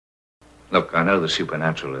Look, I know the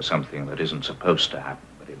supernatural is something that isn't supposed to happen,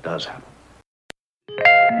 but it does happen.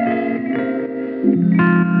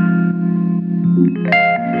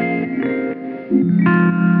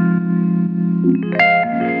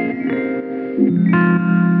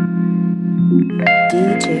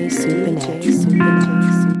 DJ Supernatural.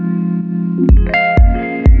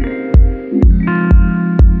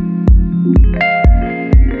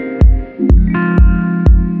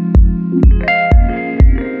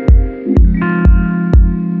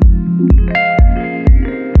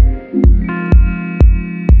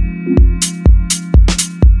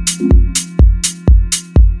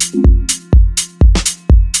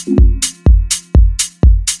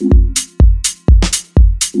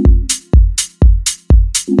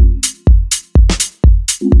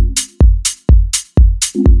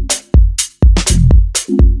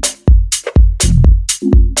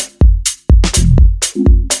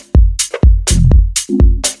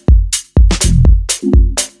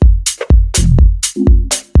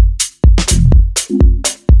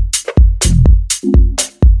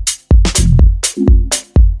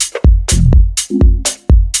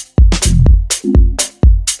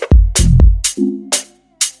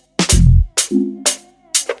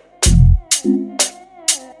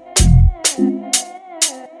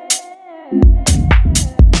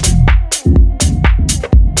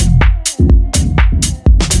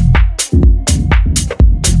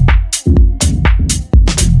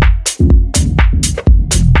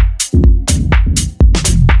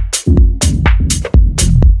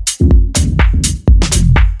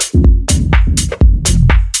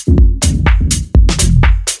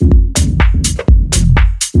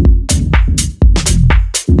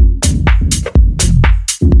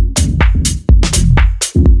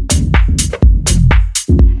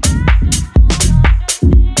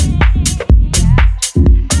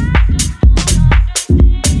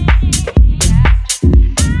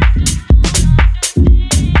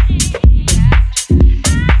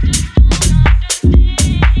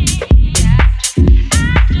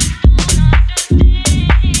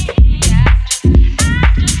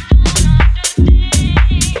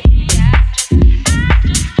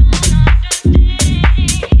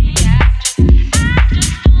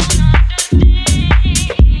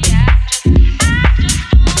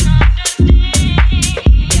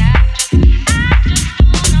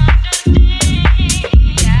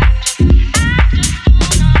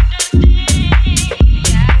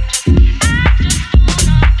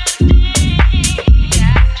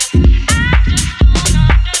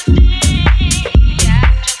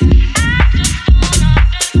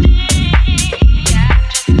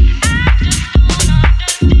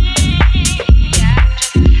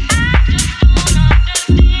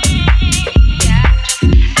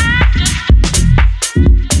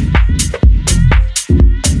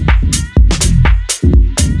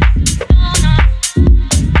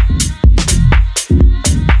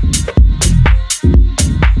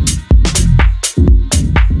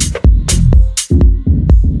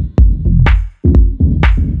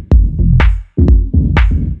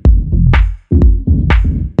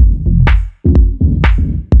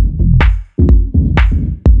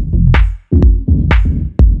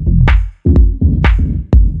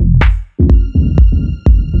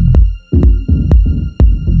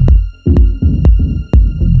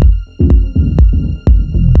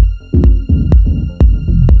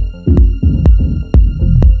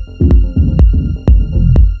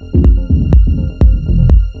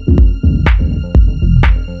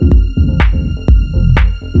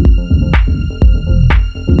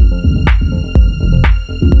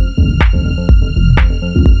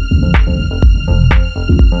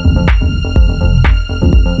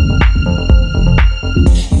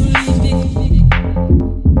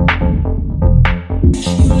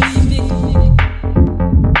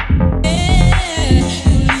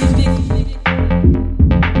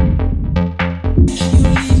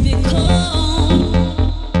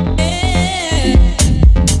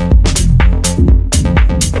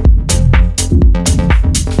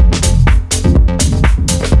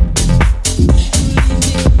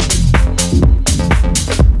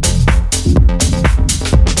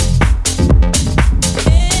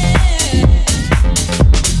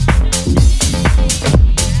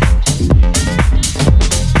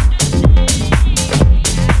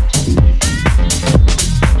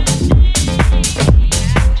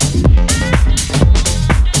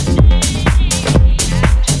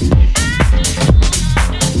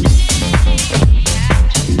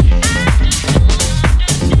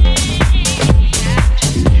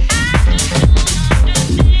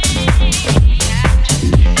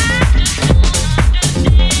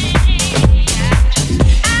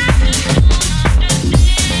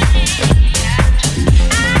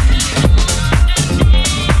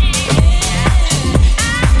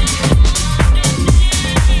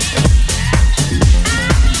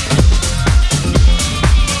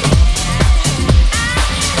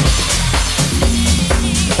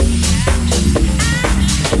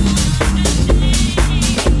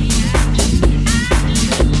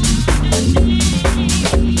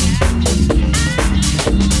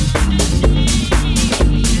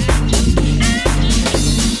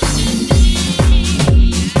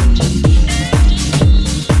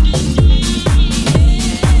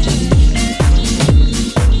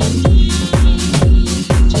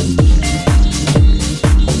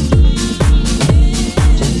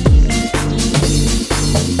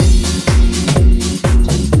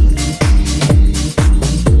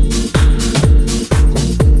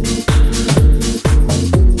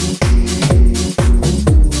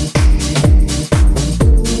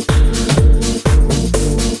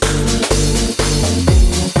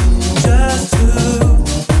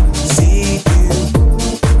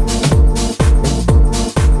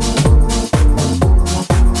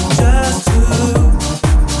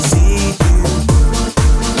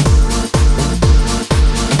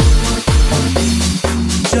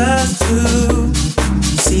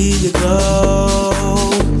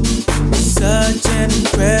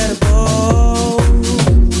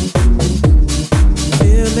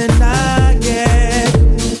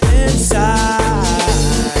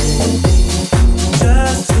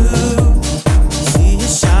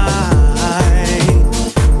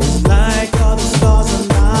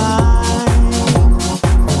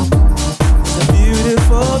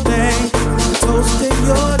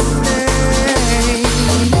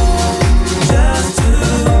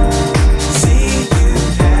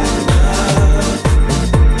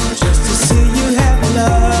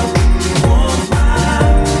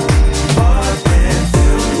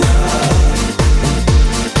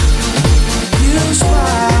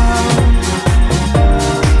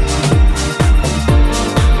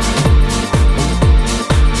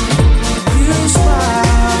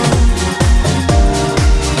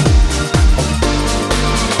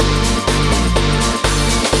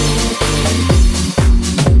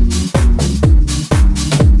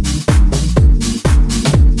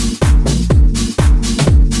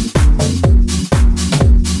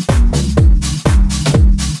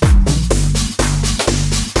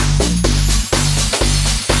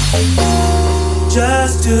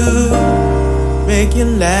 make you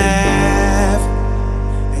laugh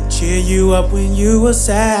and cheer you up when you were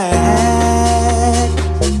sad.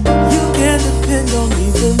 You can depend on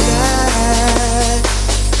me for that.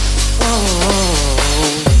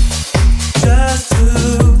 Oh, just to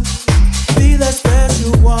be that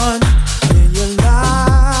special one in your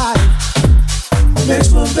life makes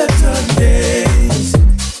for better days,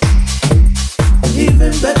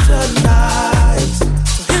 even better nights.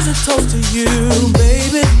 So here's a toast to you,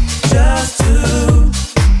 baby, just to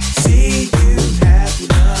see you happy,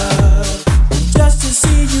 love. Just to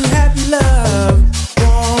see you happy, love.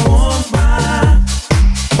 Warm my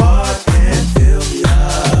heart and fill me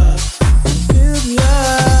up, fill me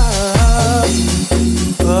up.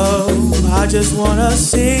 Oh, I just wanna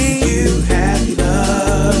see you happy,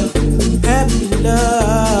 love, happy,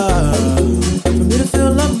 love. For me to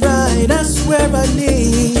feel alright, I swear I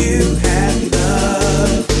need you happy,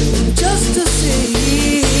 love. Just to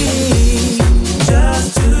see,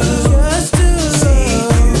 just to see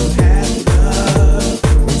you happy, love.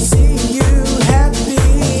 See you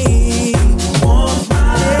happy. Want my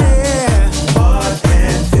heart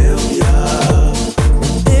and fill me up.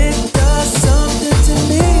 It does something to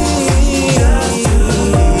me. Just to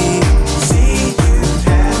see you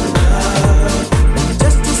happy, love.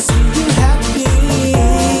 Just to see you happy.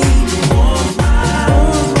 Want my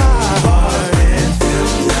heart and fill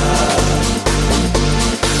me up.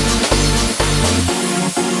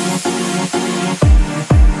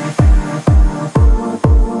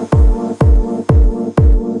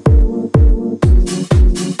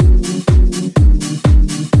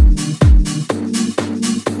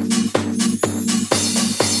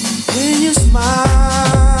 When you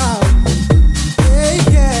smile, yeah,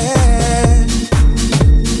 yeah.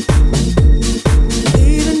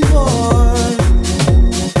 Even more,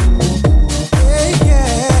 yeah,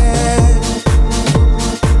 yeah.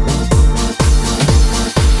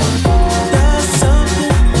 Does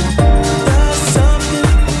something, does something,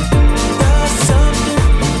 does something,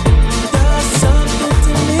 does something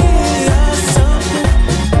to me. Does something,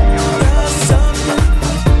 does something,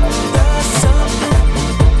 does something,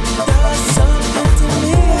 does something to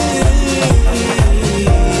me.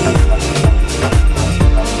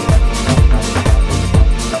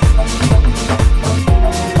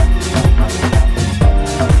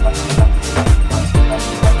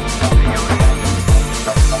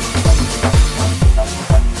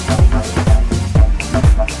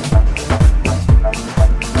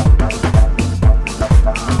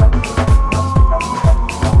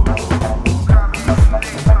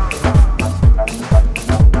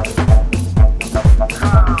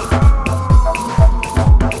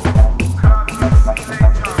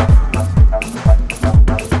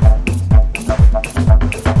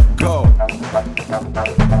 Go.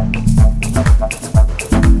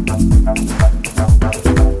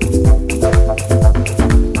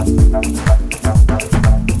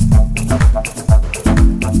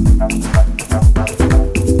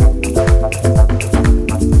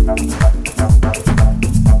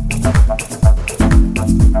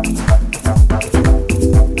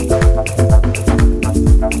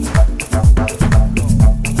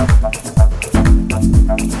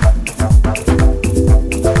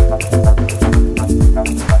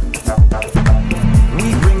 We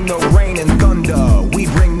bring the rain and thunder. We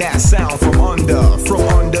bring that sound from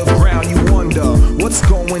underground. You wonder what's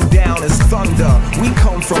going down is thunder. We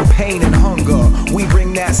come from pain and hunger. We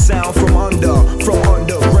bring that sound from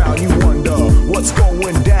underground. You wonder what's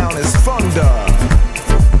going down is thunder.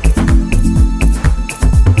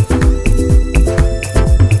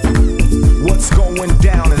 What's going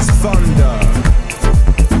down is thunder.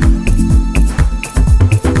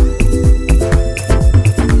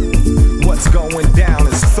 What's going down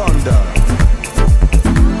is thunder.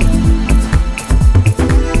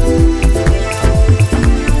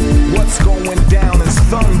 What's going down is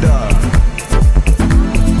thunder.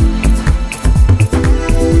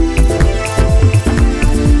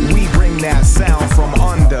 We bring that sound from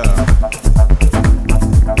under.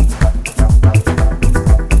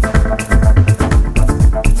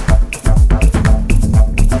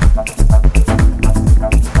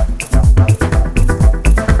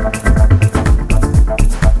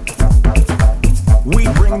 We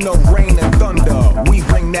bring the rain and thunder. We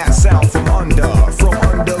bring that sound from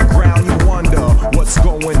underground. You wonder what's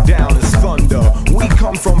going down is thunder. We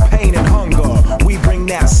come from pain and hunger. We bring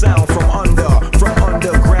that sound from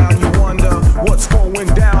underground. You wonder what's going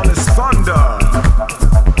down is thunder.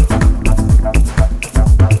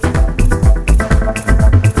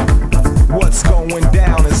 What's going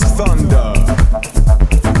down is thunder.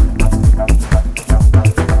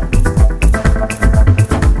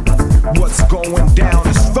 What's going down?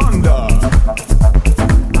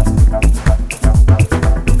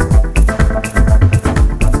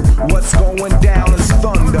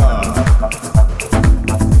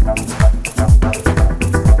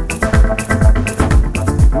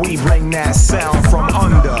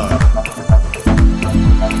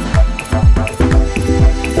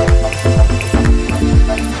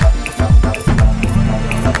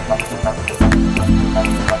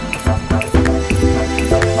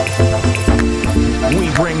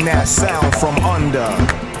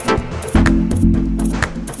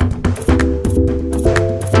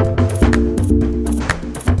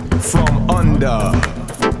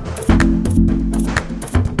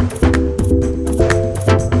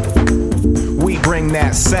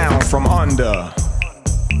 sound from under.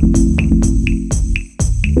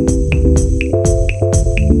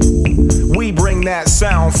 We bring that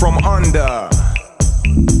sound from under.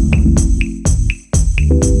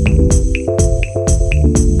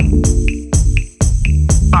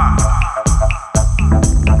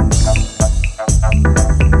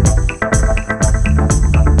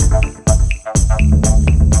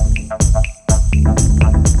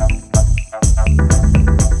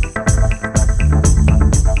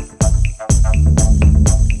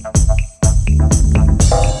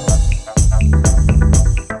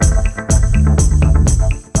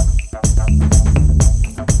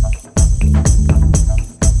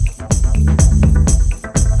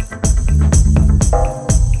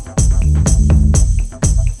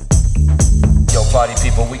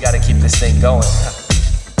 Going.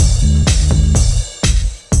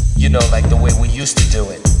 You know, like the way we used to do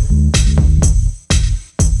it.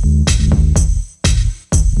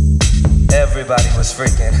 Everybody was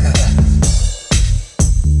freaking.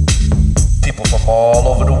 People from all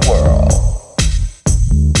over the world.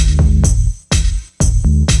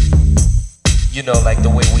 You know, like the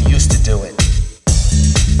way we used to do it.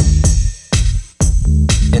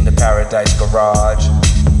 In the Paradise Garage.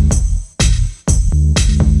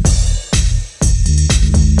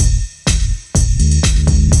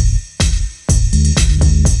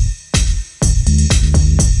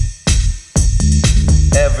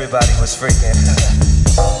 Everybody was freaking.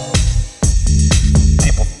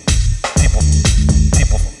 People, people, people,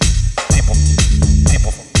 people, people,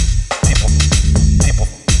 people, people, people, people,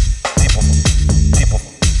 people, people,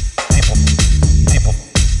 people,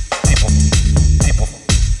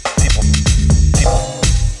 people, people,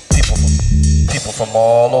 people, people from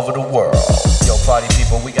all over the world. Yo, party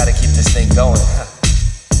people, we gotta keep this thing going.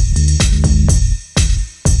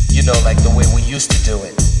 You know, like the way we used to do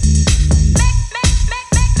it.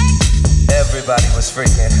 Everybody was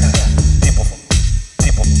freaking. People,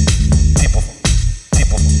 people, people,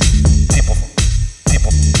 people, people, people,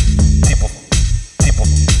 people, people, people, people,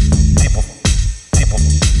 people, people,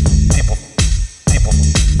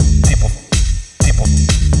 people, people,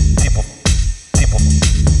 people, people,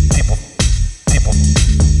 people, people,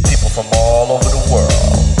 people from all over the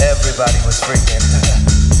world. Everybody was freaking.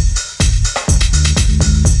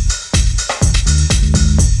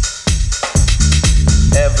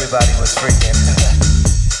 Everybody was freaking.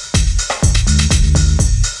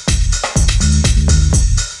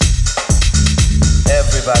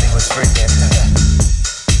 Everybody was freaking.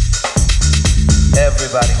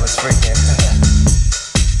 Everybody was freaking.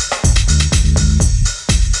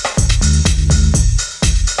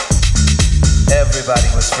 Everybody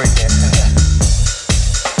was freaking.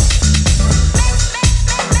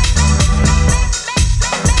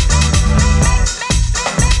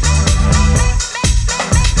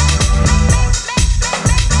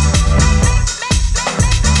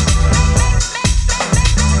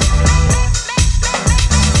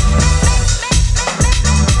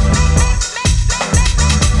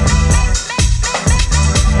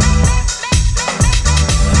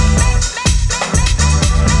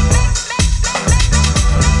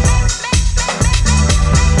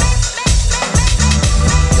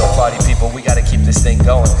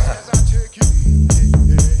 Going.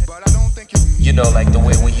 You know, like the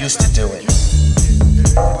way we used to do it.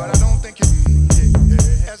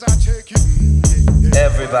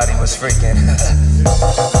 Everybody was freaking.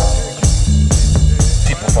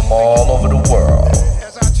 People from all over the world.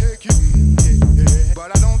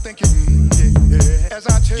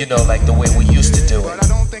 You know, like the way we used to do it.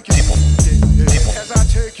 People, people, people,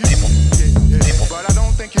 people,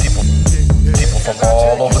 people, people from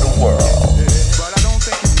all over the world.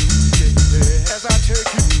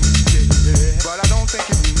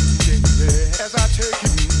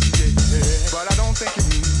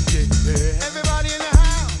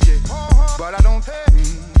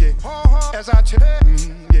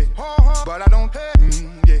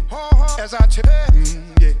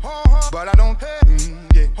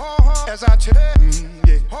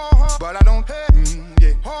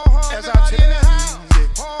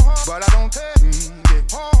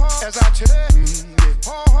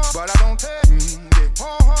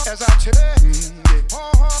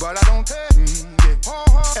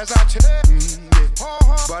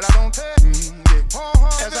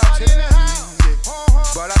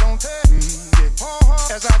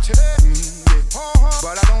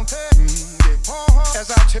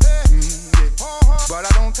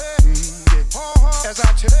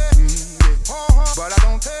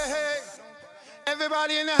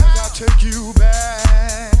 Everybody in the house, I'll take you back.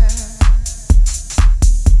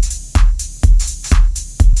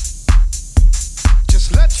 Just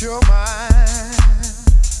Just let your mind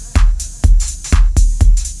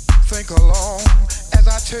think along as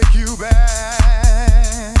I take you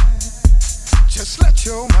back. Just let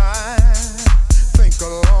your mind think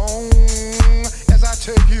along as I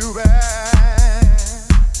take you back.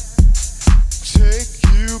 Take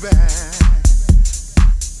you back.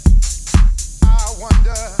 I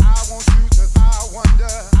wonder, I want you to, I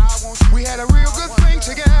wonder, I want you. We had a real good thing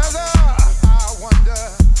together. I wonder,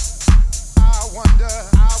 I wonder,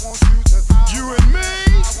 I want you to, you and me.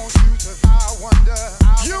 I want you to, I wonder,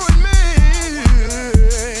 you and me.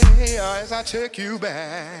 As I take you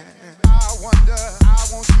back. I wonder, I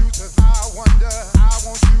want you to, I wonder, I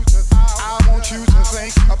want you to, I want you to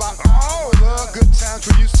think about all the good times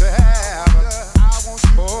we used to have.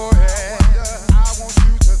 Oh yeah. I want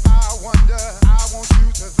you to, I wonder, I want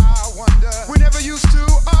you to, I wonder. We never used to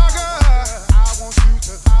argue. I want you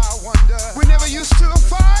to, I wonder. We never used to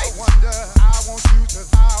fight. I want you to,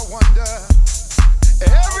 I wonder.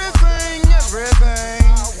 Everything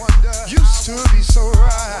used to be so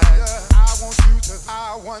right. I want you to,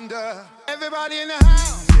 I wonder. Everybody in the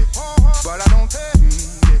house, but I don't care.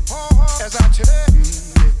 As I check,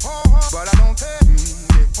 but I don't care.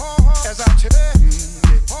 As I check,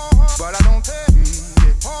 but I don't care.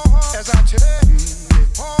 As I check,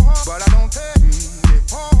 but I don't care.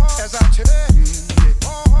 As I check,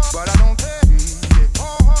 but I don't care.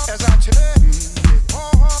 As I check,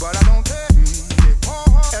 but I don't care.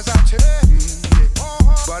 As I check,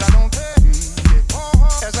 but I don't care.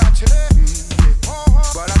 As I check,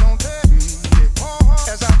 but I don't care.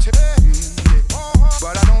 As I check,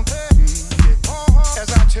 but I don't care. As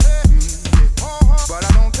I check, but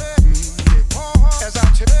I don't care. As I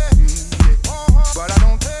check,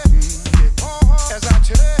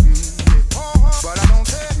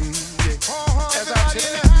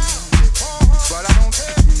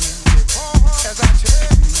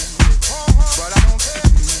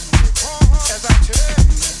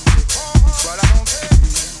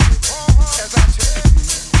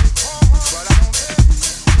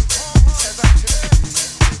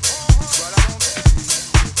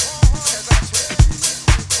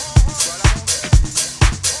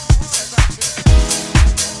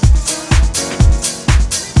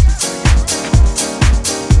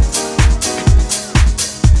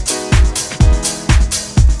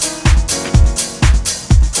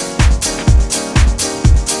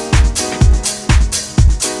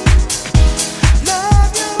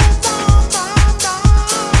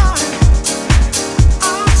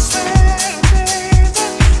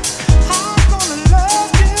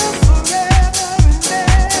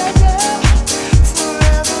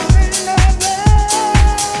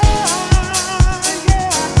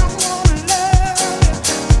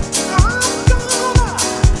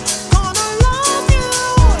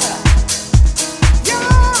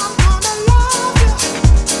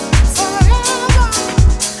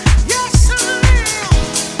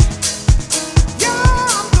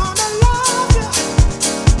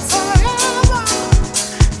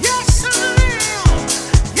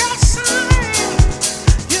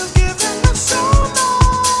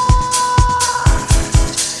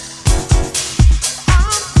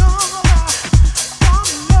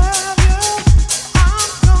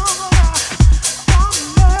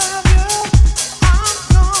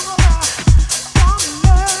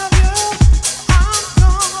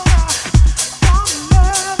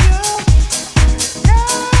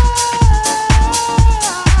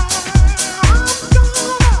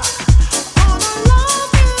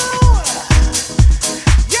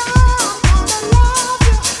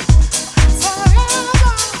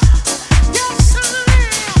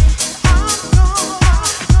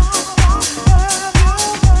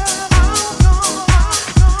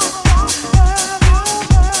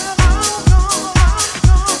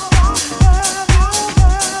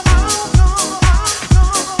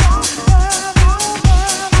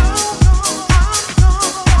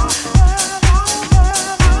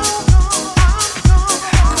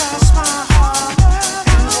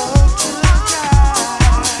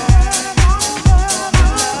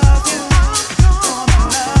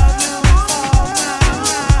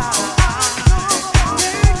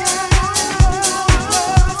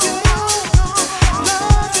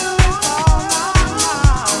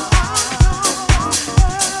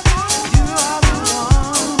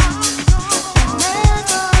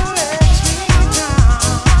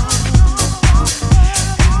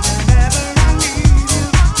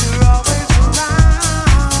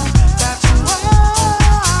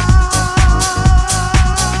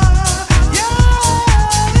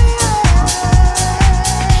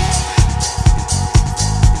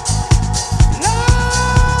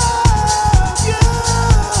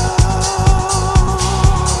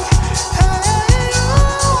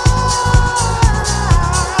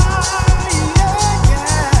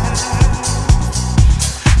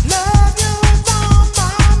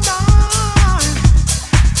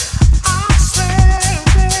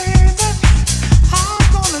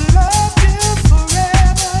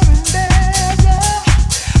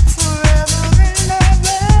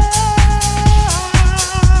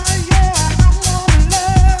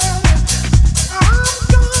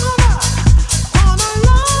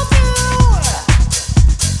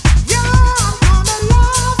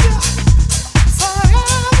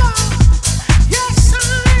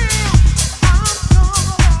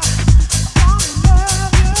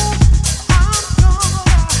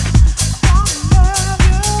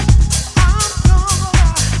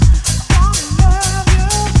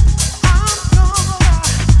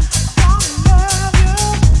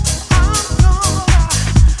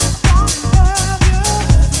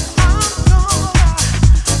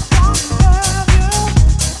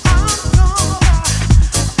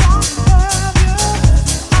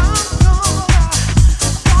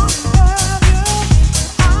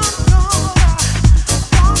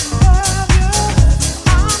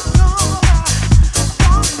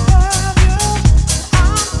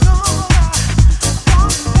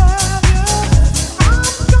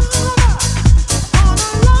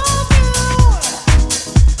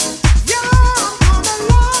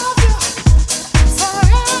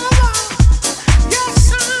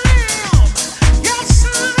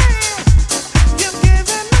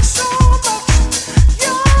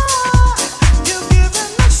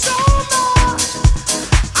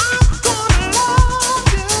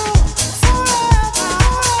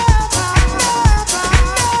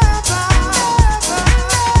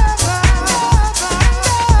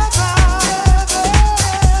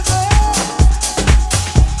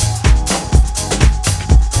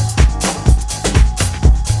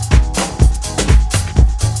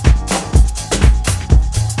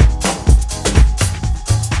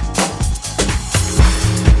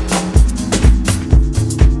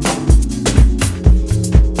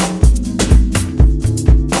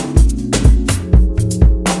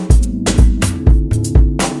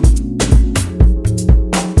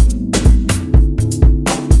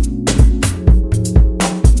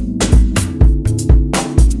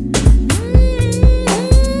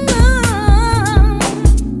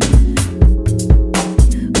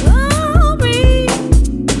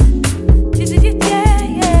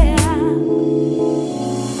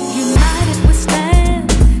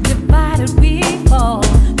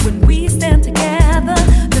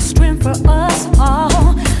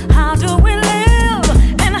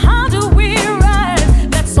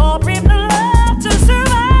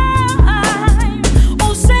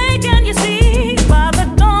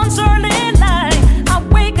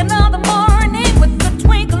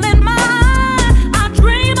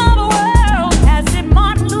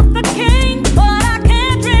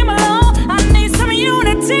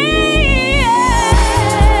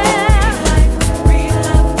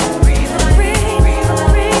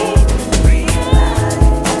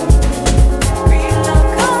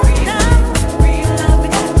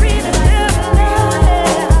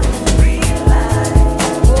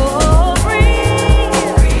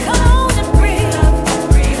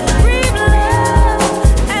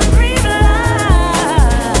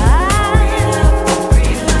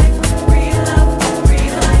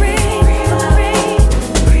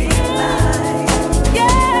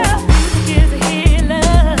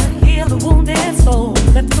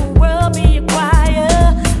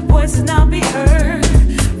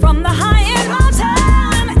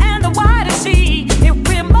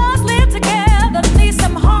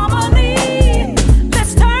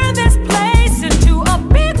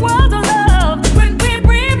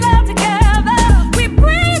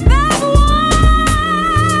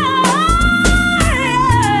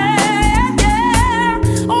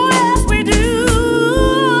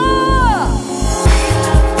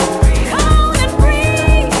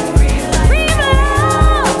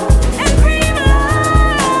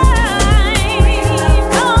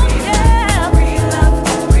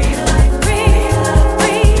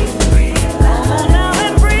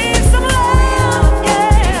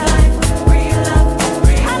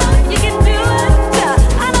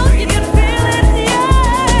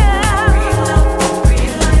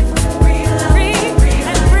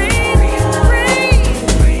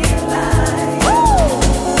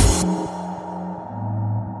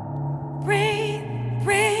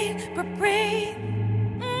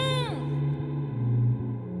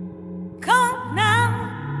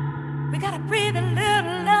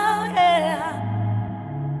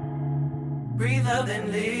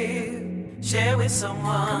 with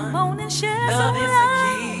someone. Come on and share Love some is love.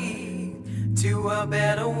 the key to a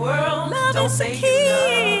better world. Love don't is say the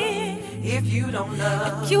key. you love if you don't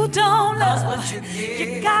love. If you don't That's love, what you get.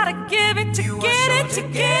 you gotta give it to You are get sure it to to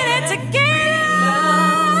get it to get. get Breathe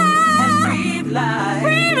love and breathe life.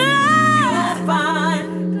 Breathe life. You'll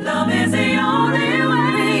find love is the only way.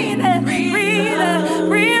 Breathe it, breathe love it,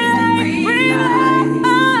 breathe and it, breathe breathe life.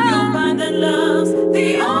 it. You'll find that love's the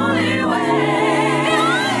only way.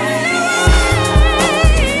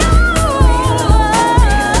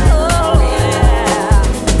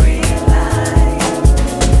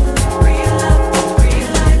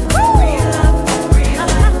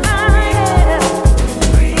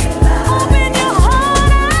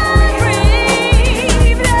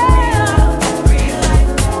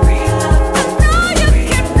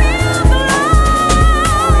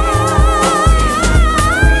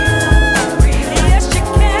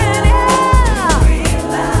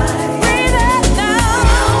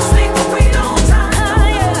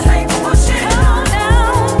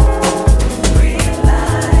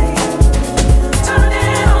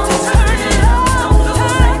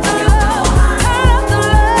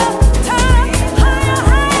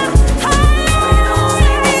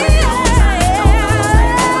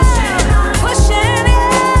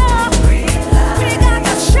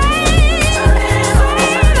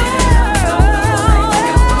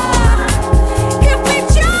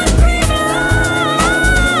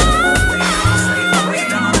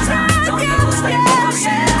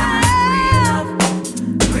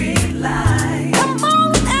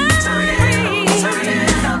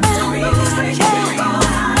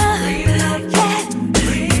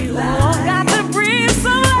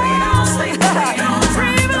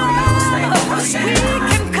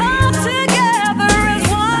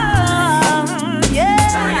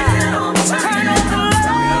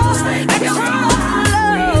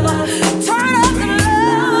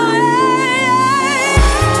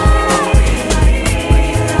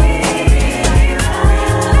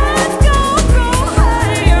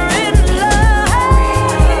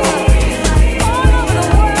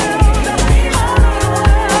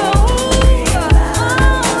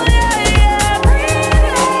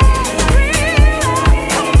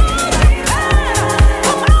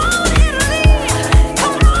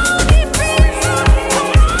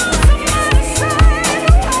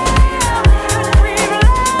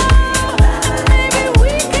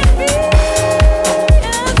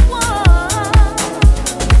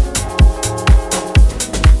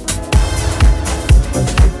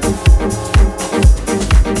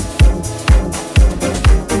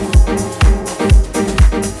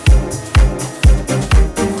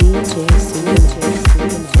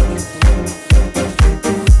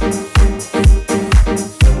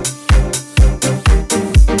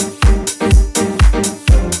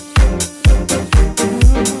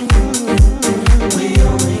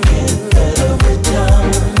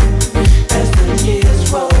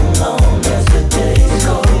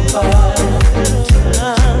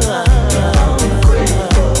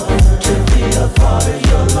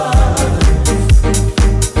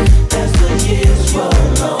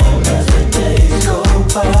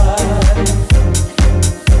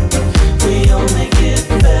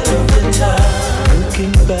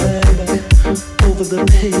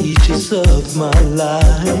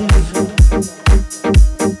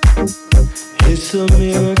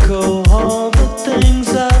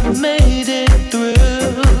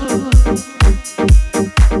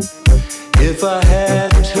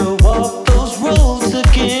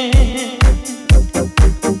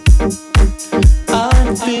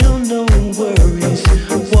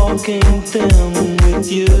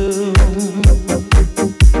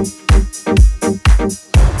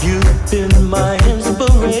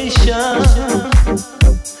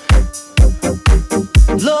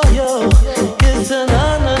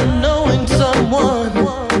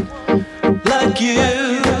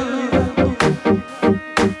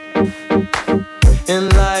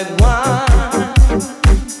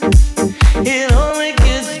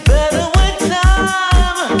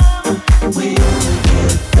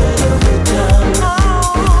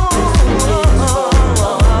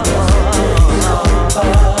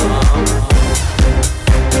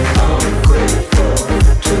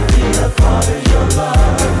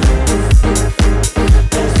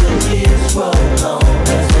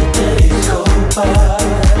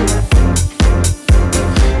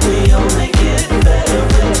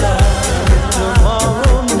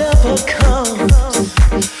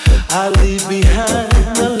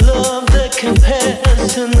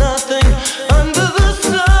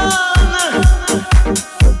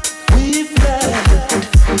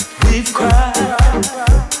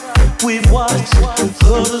 We've watched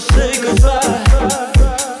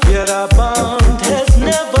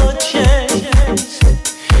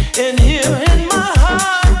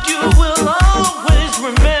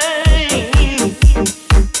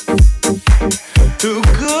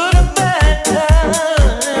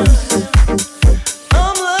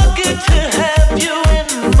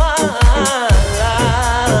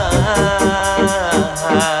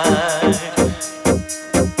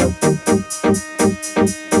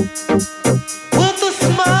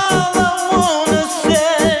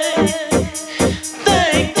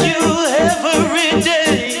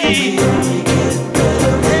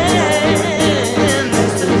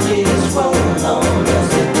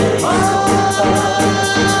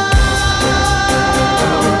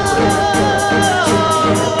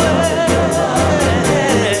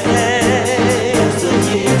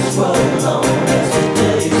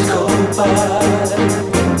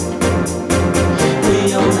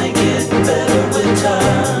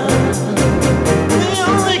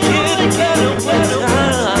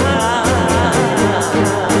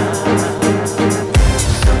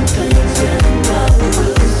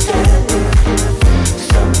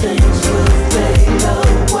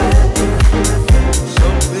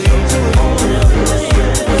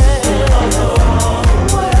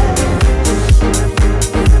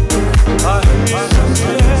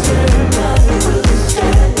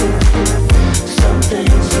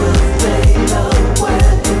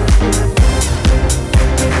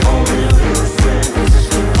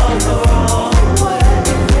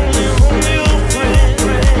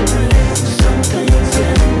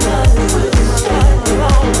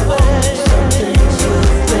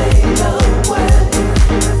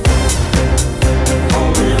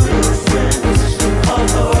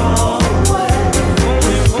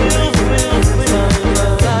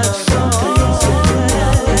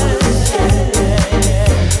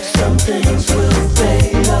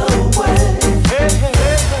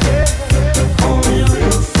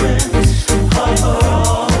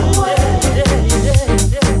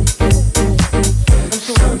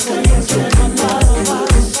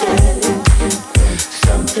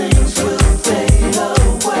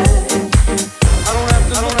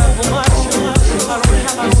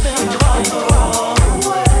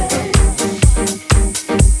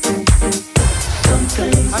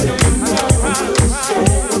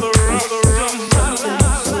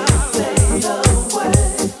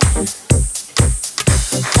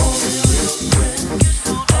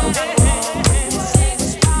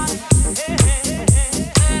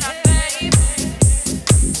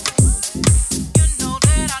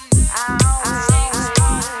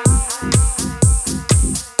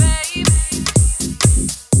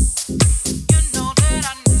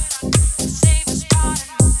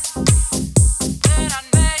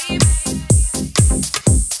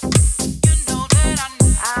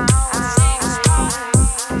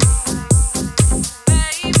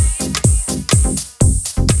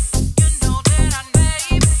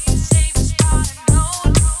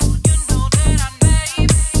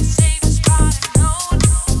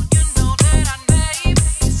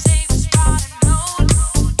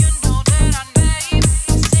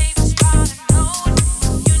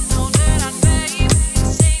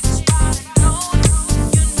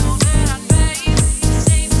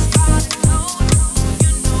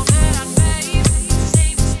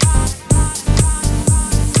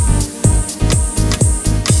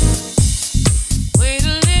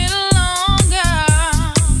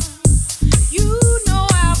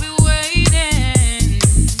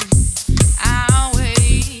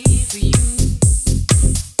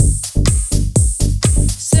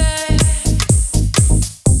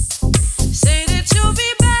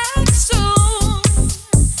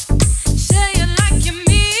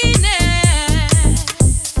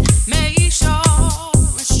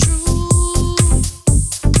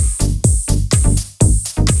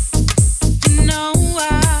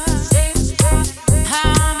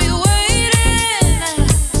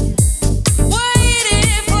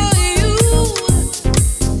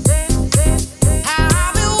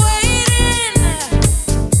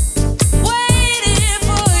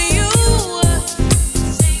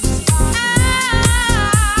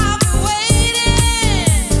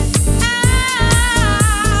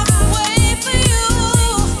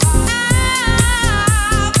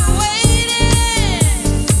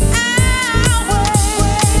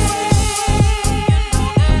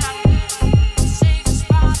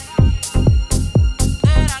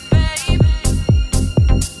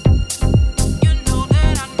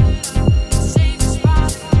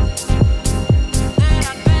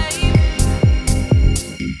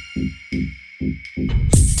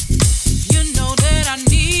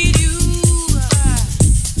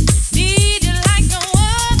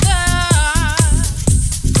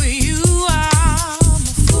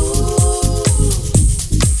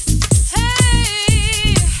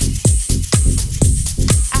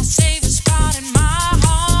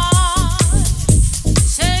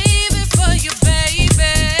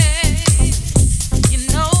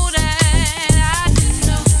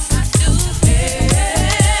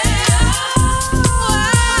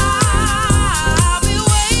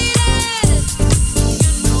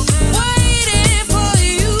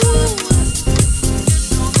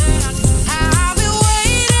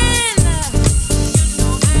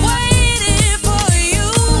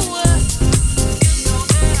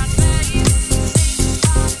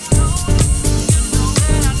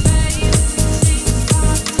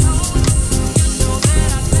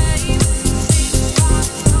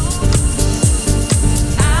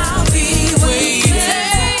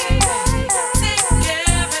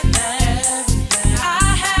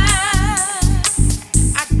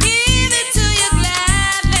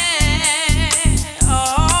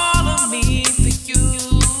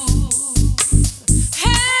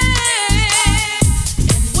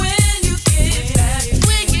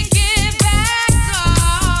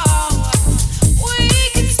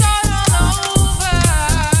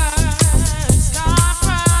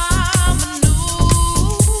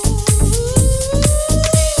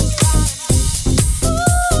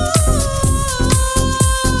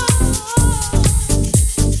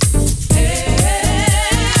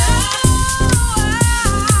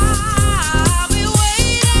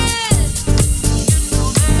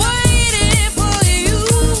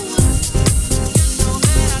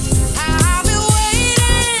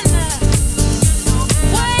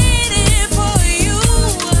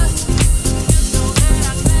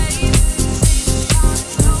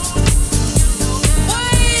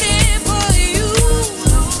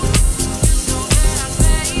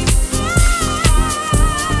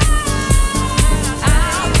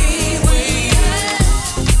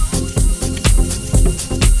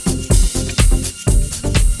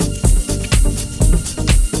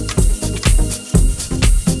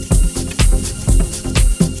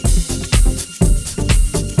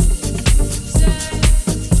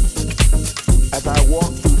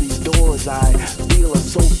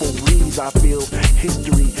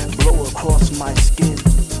history blow across my skin.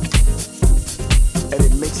 And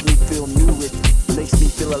it makes me feel new, it makes me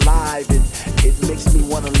feel alive, it makes me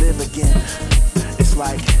want to live again.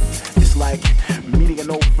 It's like meeting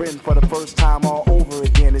an old friend for the first time all over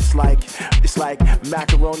again. It's like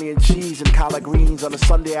macaroni and cheese and collard greens on a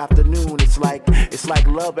Sunday afternoon. It's like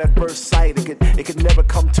love at first sight. It could never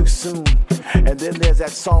come too soon. And then there's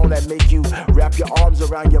that song that make you wrap your arms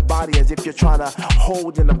around your body as if you're trying to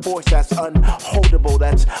hold in a force that's unholdable,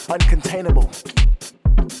 that's uncontainable.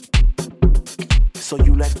 So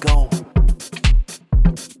you let go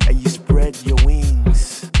and you spread your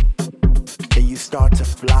wings and you start to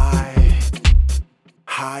fly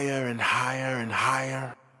higher and higher and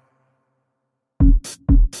higher.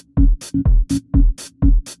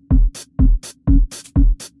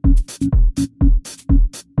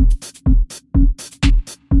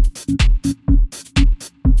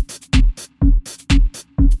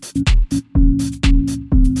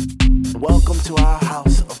 Welcome to our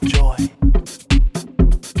house of joy.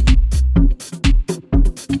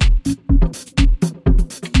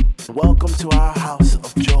 Welcome to our house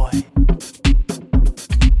of joy.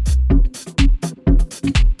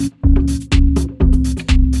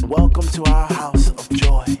 Welcome to our house of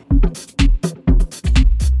joy.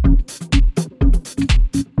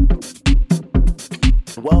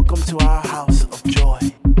 Welcome to our house of joy.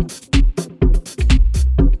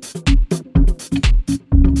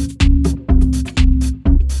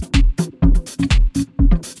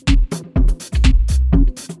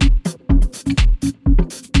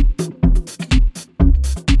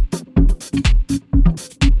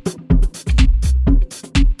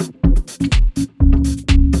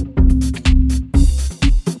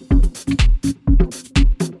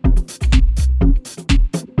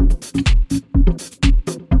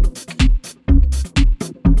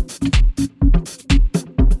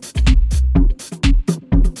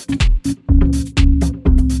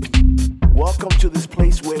 Welcome to this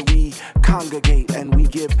place where we congregate and we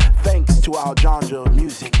give thanks to our genre of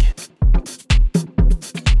music.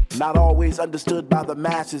 Not always understood by the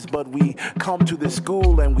masses, but we come to this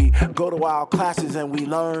school and we go to our classes and we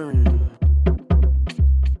learn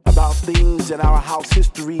about things in our house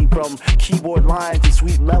history, from keyboard lines to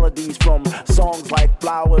sweet melodies, from songs like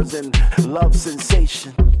Flowers and Love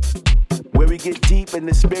Sensation. Where we get deep in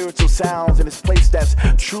the spiritual sounds in this place that's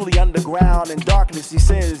truly underground, and darkness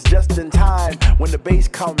descends just in time. When the bass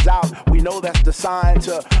comes out, we know that's the sign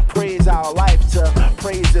to praise our life, to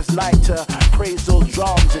praise this night, to praise those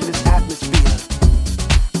drums in this atmosphere.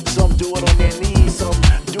 Some do it on their knees, some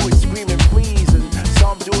do it screaming please, and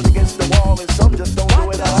some do it against the wall, and some just don't do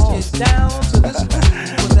it at all. Get down to this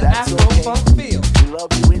groove with an Afro-funk feel, we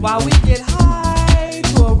love you anyway. while we get high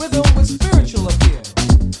to a rhythm with spiritual appeal.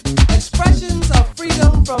 Expressions of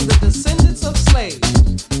freedom from the descendants of slaves.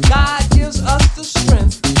 God gives us the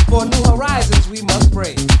strength for new horizons we must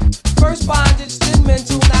brave. First bondage, then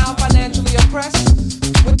mental, now financially oppressed.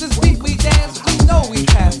 With this beat we dance, we know we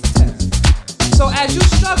passed the test. So as you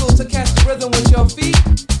struggle to catch the rhythm with your feet,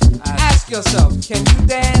 ask yourself, can you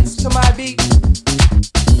dance to my beat?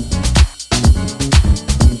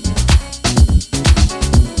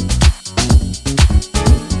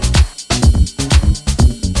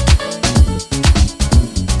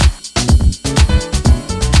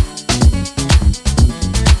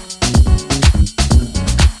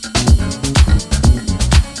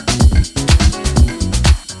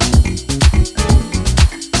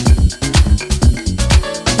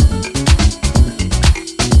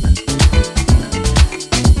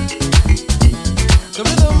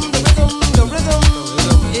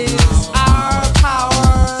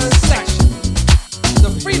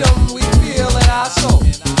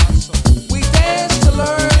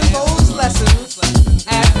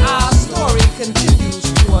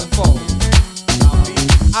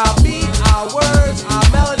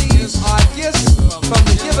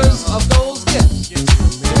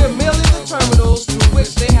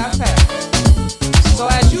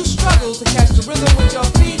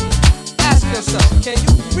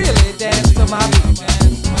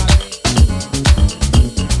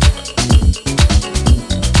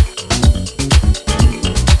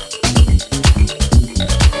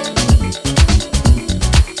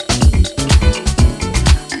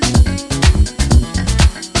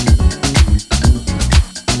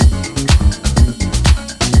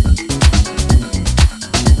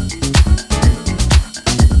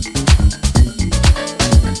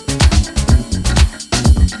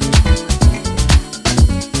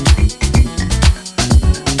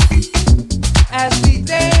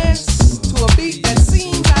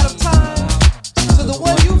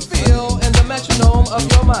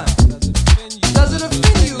 Does it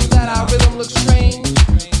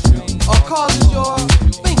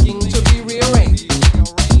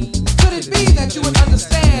that you would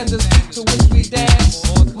understand the beat to which we dance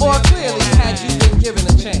more clearly had you been given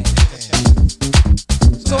a chance.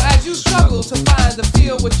 So as you struggle to find the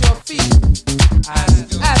feel with your feet,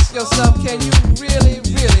 ask yourself, can you really,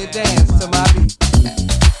 really dance to my beat?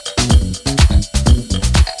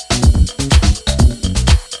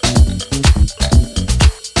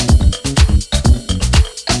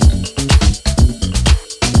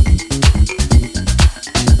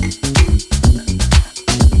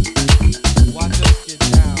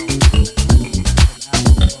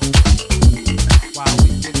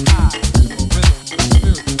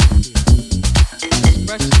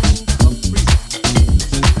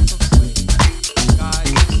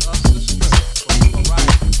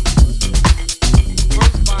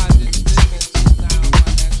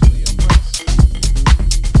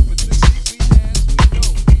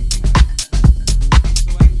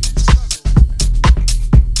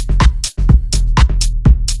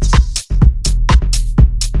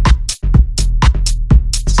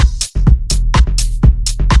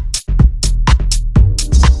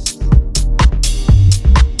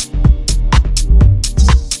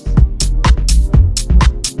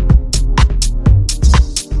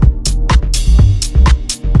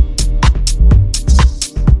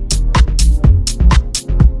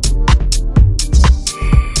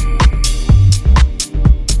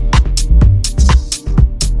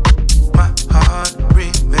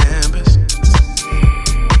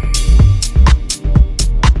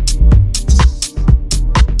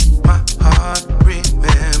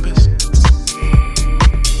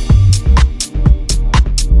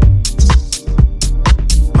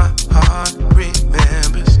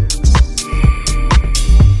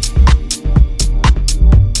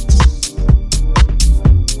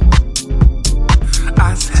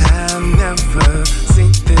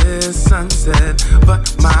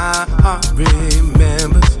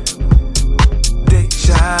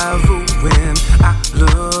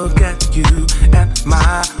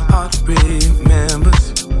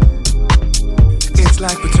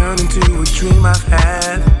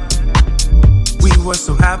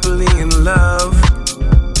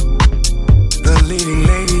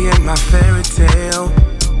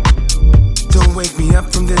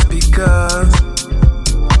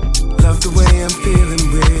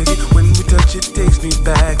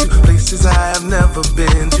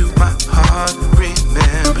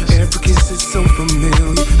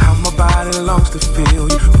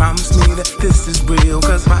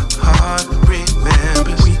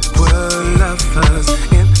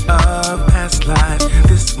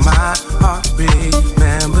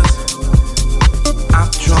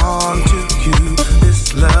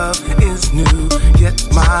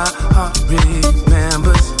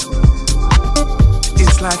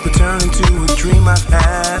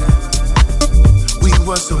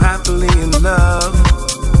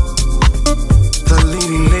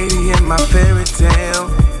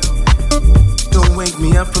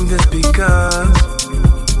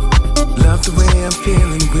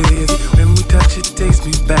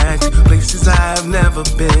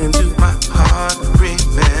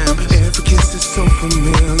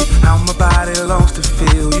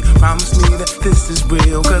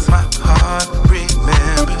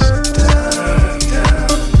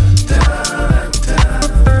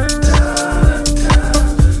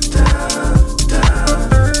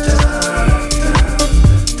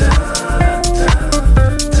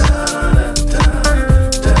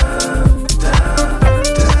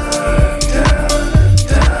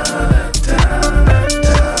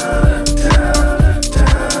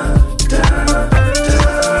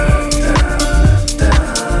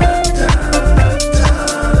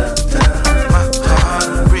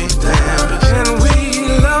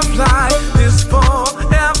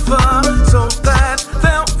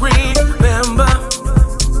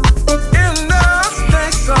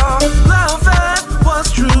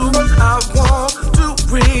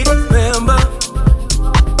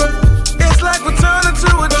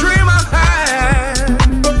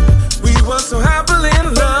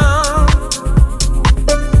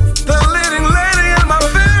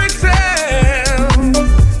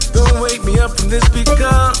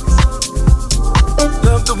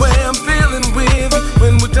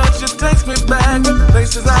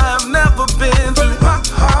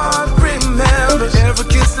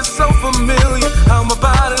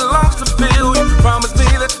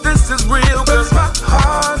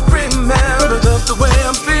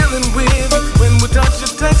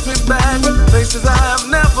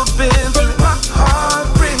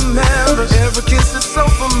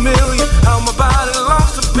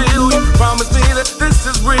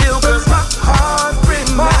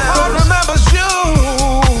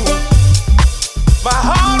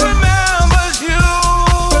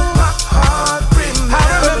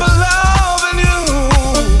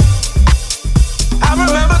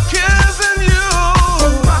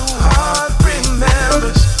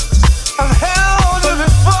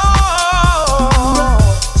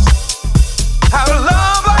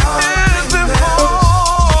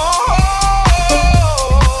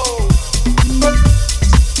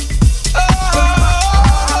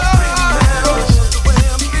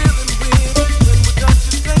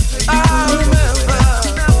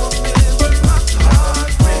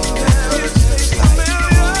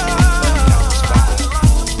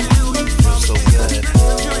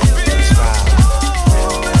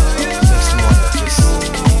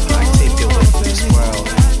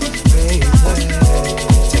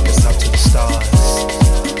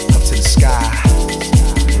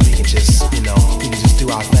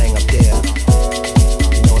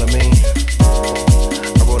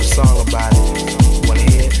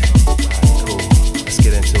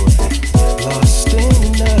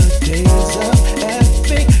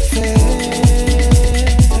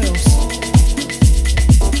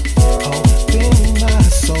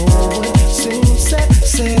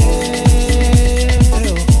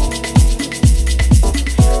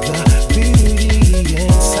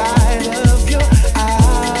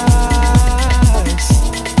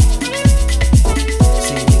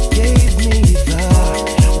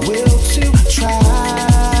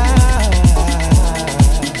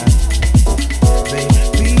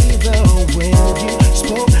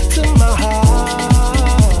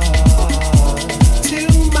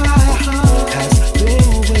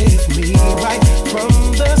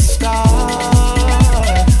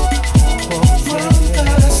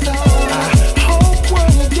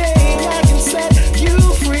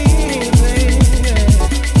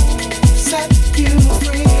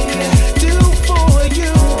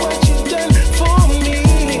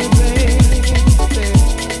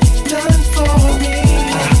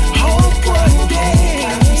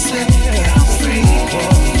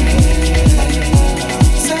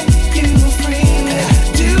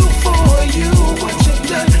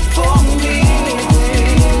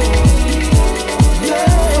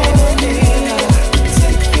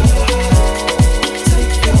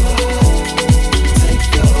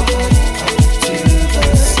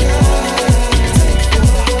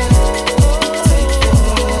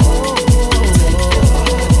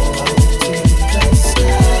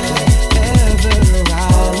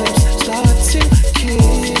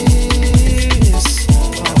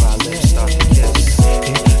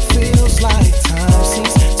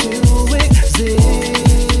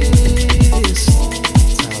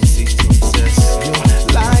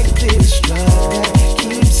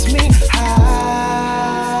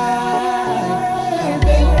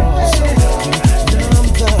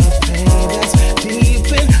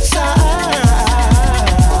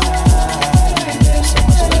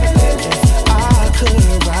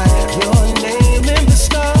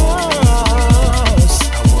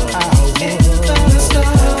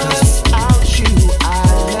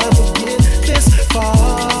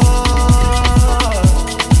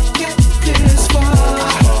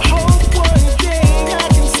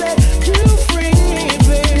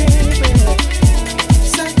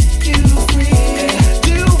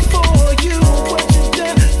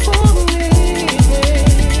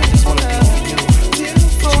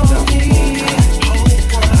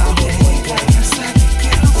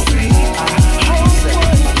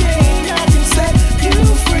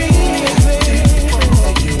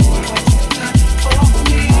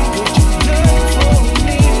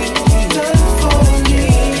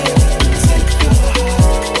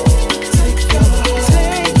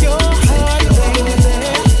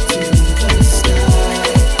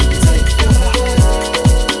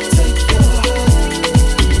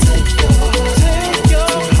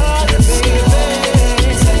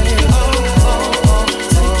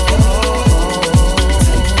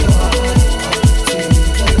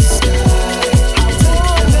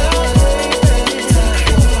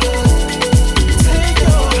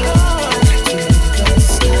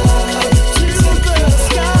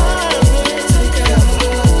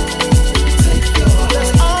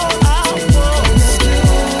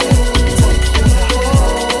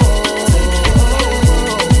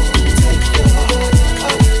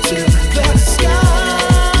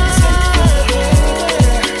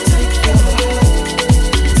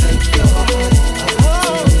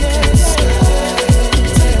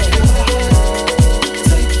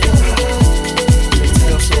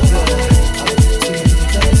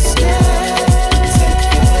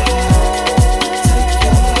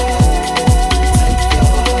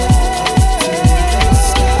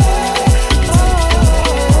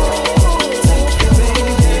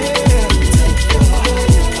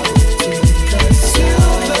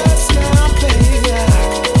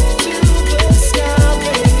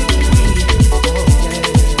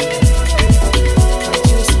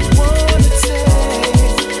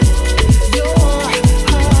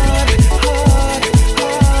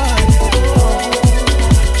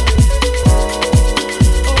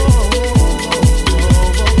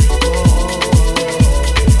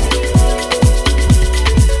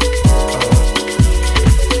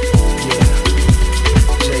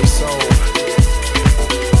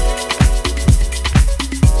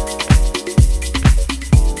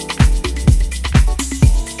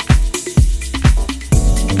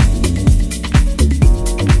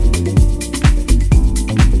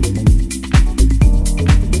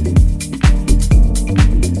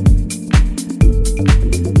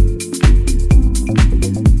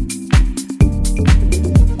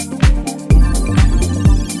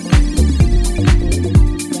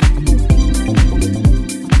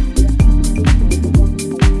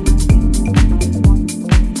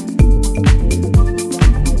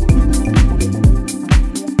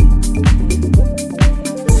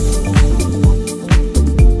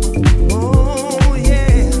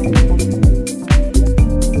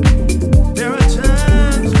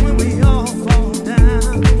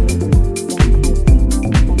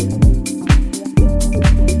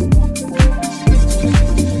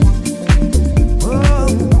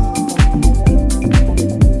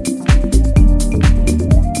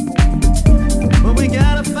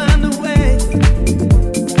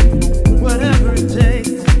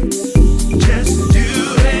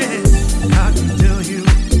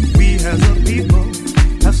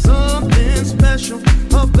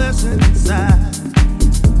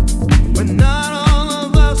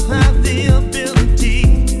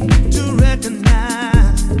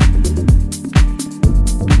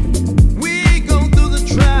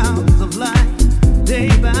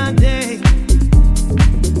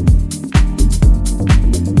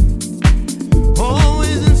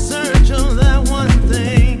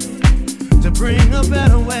 bring a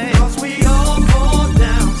better way. 'Cause we all fall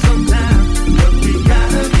down sometime, but we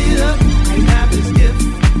gotta get up and have this gift,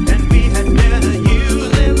 and we had better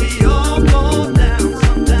use it. We all fall down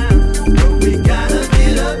sometime, but we gotta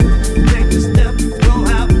get up, take a step, go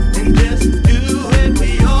out and just do it.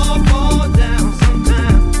 We all fall down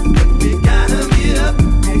sometime, but we gotta get up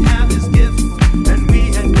and have this gift, and we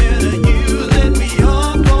had better use it. We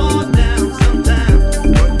all fall down sometime,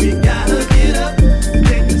 but we gotta get up,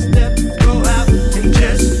 take a step, go out and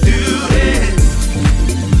just do it.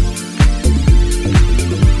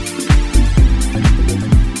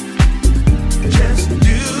 Just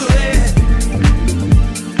do it.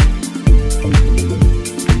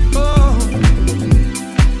 Oh,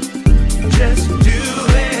 just do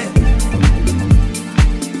it.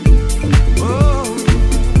 Oh,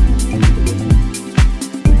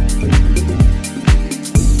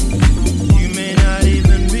 you may not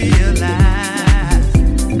even realize,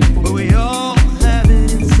 but we all have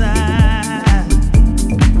it inside.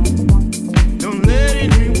 Don't let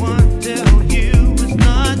anyone tell you it's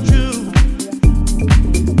not true.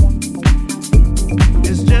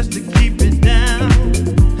 It's just to keep it down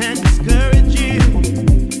and discourage you.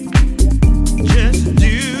 Just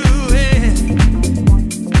do it.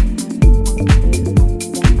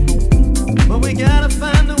 But we gotta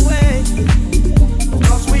find a way.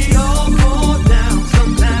 'Cause we all fall down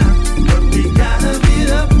sometime, but we gotta get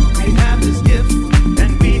up. We have this gift,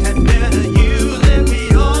 and we had better use it. We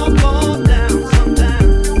all fall down sometime,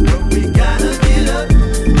 but we gotta get up,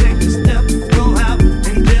 take a step, go out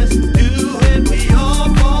and just do it. We all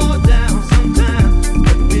fall down sometime,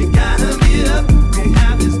 but we gotta get up. We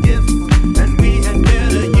have this gift, and we had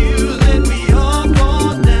better use it. We all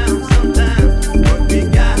fall down sometime, but we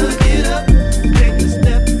gotta get up, take a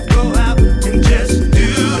step, go out and just do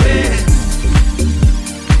it.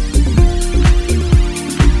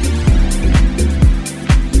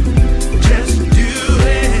 Just do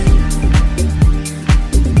it.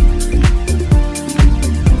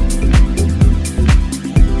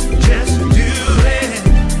 Just do it.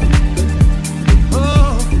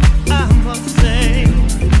 Oh, I must say,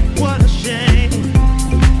 what a shame.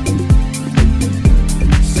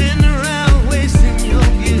 Sitting around wasting your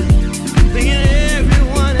gift, thinking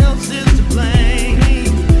everyone else is to blame.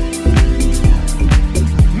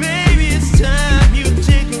 Maybe it's time you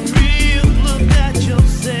take a real look at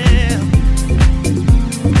yourself.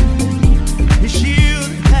 It's you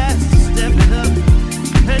that has to step it up,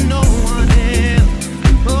 and no one else.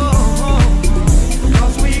 Oh,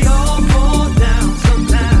 'cause we all fall down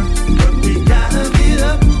sometime, but we gotta get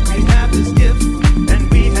up. We have this gift, and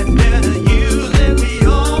we had better use it. We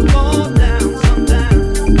all fall down sometime,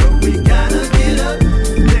 but we gotta get up,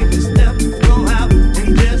 take a step, go out and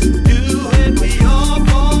just do it. We all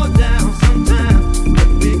fall down sometime, but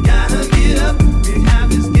we gotta get up. We have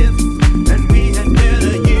this gift, and we had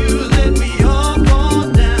better use it. We all fall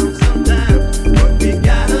down sometime, but we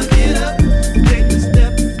gotta get up, take a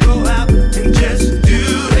step, go out and just do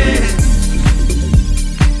it.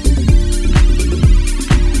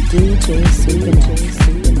 DJ Supernatural.